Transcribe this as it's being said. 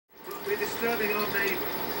disturbing our neighbours.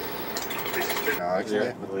 This has been... I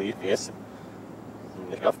believe, yes.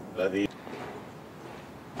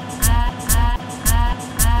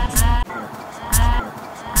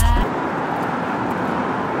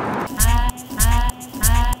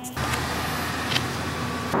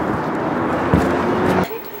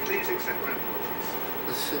 Please accept my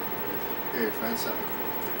apologies. Here, find something.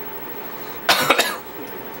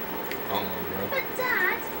 Oh, bro. But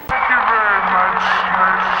Dad... Thank you very much,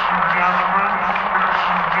 ladies and gentlemen. Ladies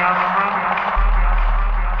and gentlemen.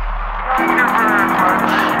 Thank you very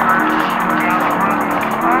much,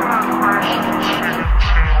 ladies and gentlemen.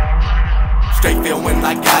 Straight feeling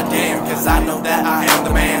like goddamn, cause I know that I am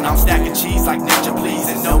the man. I'm stacking cheese like Ninja Please,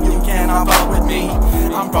 and no you cannot fuck with me.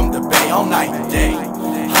 I'm from the Bay all night and day,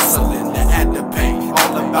 hustling to add the pay.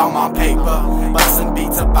 All about my paper, busting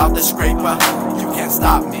beats about the scraper. You can't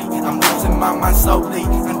stop me, I'm losing my mind slowly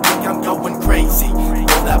and think I'm going crazy.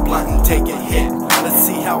 Roll that blunt and take a hit, let's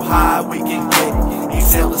see how high we can get.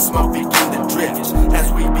 Exhale the smoke, begin to drift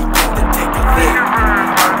as we begin to take a lift.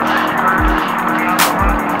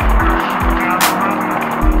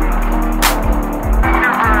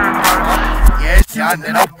 Y'all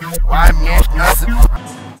know why I'm nothing.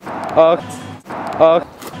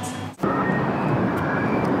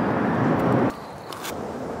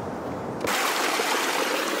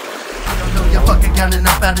 You're fucking counting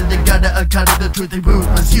up out of the gutter, a cut of the truth, they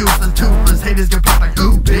ruthless, useless, toothless, haters get pop like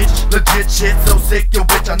ooh, bitch. Legit shit, so sick, yo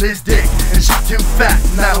bitch on this dick, and shit too fat,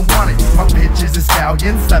 and I don't want it. My bitch is a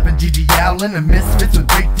stallion, slapping Gigi Allen, and misfits with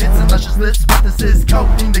big tits and luscious lips, but this is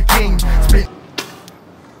codeine the king, spit.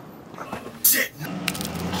 Shit.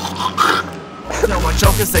 So I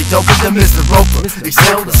choke and say dope than Mr. Roper.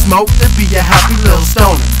 Exhale the smoke to be a happy little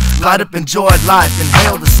stoner. Light up, enjoy life,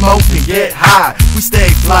 inhale the smoke and get high. We stay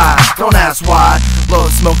fly, don't ask why. Blow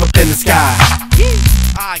the smoke up in the sky.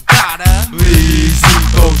 I gotta Bleezie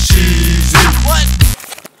Foshizzie. What?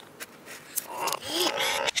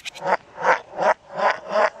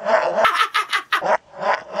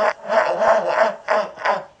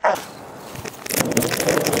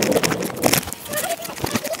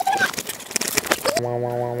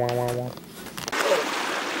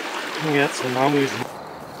 Yeah, so now we... This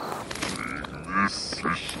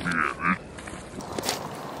is scary.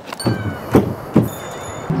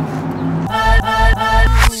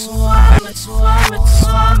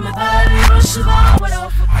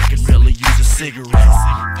 I could really use a cigarette.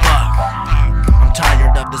 Fuck. I'm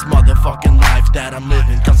tired of this motherfucking life that I'm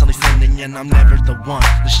living. Constantly sinning and I'm never the one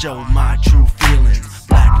to show my true feelings.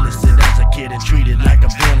 Blacklisted as a kid and treated like a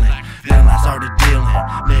villain. Then I started dealing.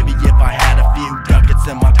 Maybe if I had a few ducats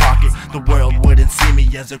in my pocket, the world wouldn't see me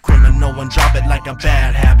as a criminal and drop it like a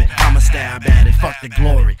bad habit. I'ma stab at it, fuck the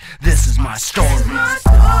glory. This is my story.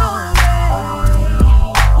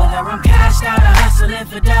 Whether I'm cashed out or hustling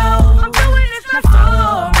for dough, I'm doing this not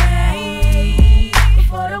for me, but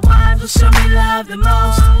for the ones who show me love the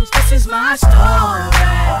most. This is my story.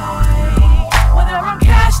 Whether I'm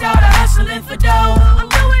cashed out or hustling for dough, I'm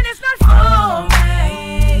doing this not for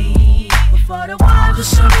me, but for the ones who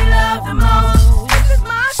show me love the most. This is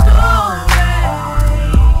my story.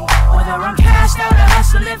 Whether I'm cashed out or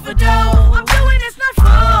hustling for dough, I'm doing this not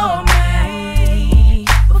for me,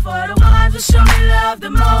 but for the ones who show me love the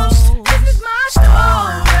most. This is my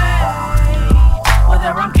story.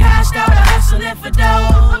 Whether I'm cashed out or hustling for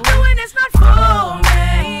dough, I'm doing this not for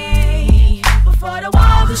me, but for the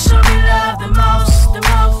ones who show me love the most, the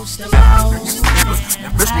most, the most.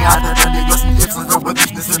 Wish me out of the use me, it's a robot,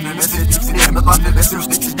 this is a message, it's a name, but the message,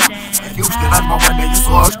 it's a you still have my one day,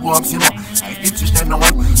 so I was you know, I get you stand on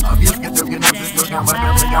one, I feel get to get up, this is not my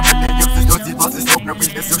memory, I'm in the use, it's not the boss, it's not the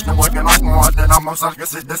read, this is not working on more than I'm on, so I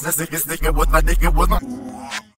guess this is a nigga with my nigga with my.